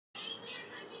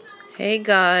Hey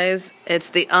guys, it's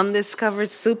the undiscovered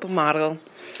supermodel.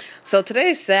 So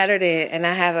today's Saturday, and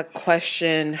I have a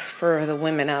question for the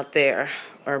women out there,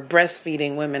 or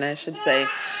breastfeeding women, I should say.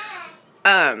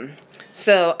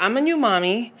 So I'm a new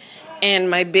mommy, and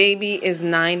my baby is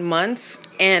 9 months,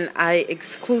 and I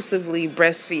exclusively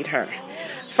breastfeed her.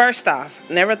 First off,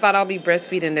 never thought I'll be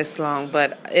breastfeeding this long,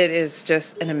 but it is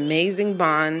just an amazing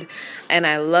bond, and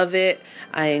I love it.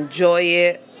 I enjoy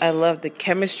it. I love the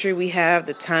chemistry we have,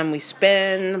 the time we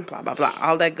spend, blah, blah, blah,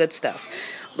 all that good stuff.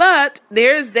 But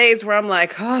there's days where I'm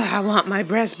like, oh, I want my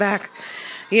breast back,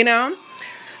 you know?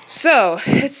 So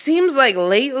it seems like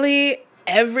lately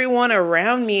everyone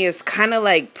around me is kind of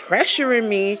like pressuring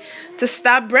me to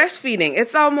stop breastfeeding.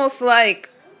 It's almost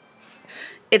like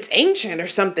it's ancient or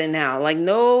something now. Like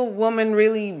no woman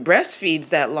really breastfeeds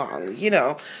that long, you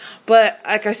know. But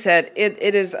like I said, it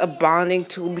is a bonding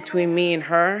tool between me and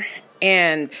her.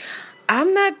 And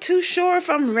I'm not too sure if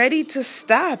I'm ready to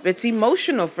stop. It's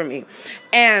emotional for me.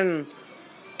 And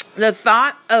the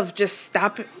thought of just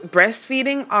stop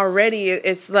breastfeeding already,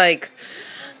 it's like,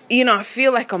 I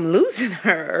feel like I'm losing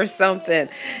her or something.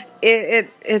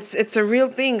 It's a real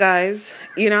thing, guys.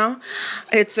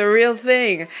 It's a real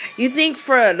thing. You think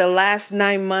for the last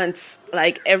 9 months,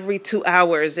 like every 2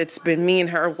 hours, it's been me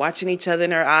and her watching each other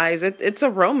in her eyes. It's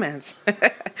a romance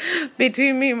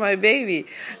between me and my baby.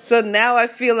 So now I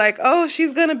feel like, oh,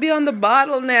 she's gonna be on the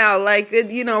bottle now. Like,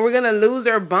 we're gonna lose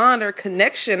our bond, our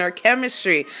connection, our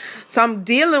chemistry. So I'm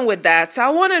dealing with that. So I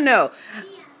want to know,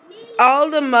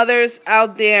 all the mothers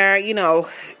out there,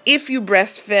 if you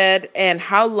breastfed and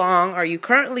how long are you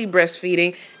currently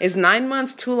breastfeeding? Is 9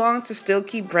 months too long to still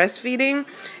keep breastfeeding?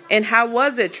 And how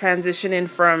was it transitioning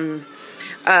from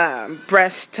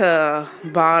breast to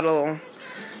bottle?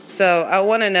 So I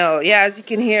want to know. Yeah, as you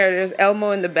can hear, there's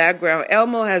Elmo in the background.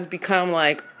 Elmo has become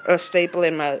like a staple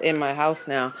in my house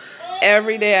now.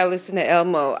 Every day I listen to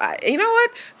Elmo. You know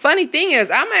what? Funny thing is,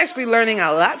 I'm actually learning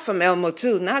a lot from Elmo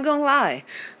too. Not gonna lie.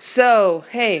 So,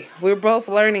 hey, we're both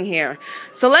learning here.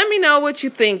 So let me know what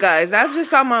you think, guys. That's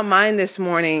just on my mind this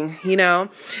morning,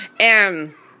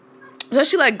 And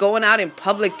especially like going out in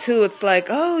public too. It's like,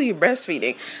 oh, you're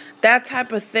breastfeeding. That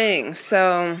type of thing.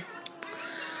 So,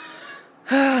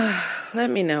 let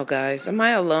me know, guys. Am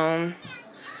I alone?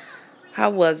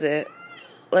 How was it?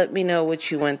 Let me know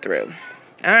what you went through.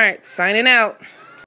 All right, signing out.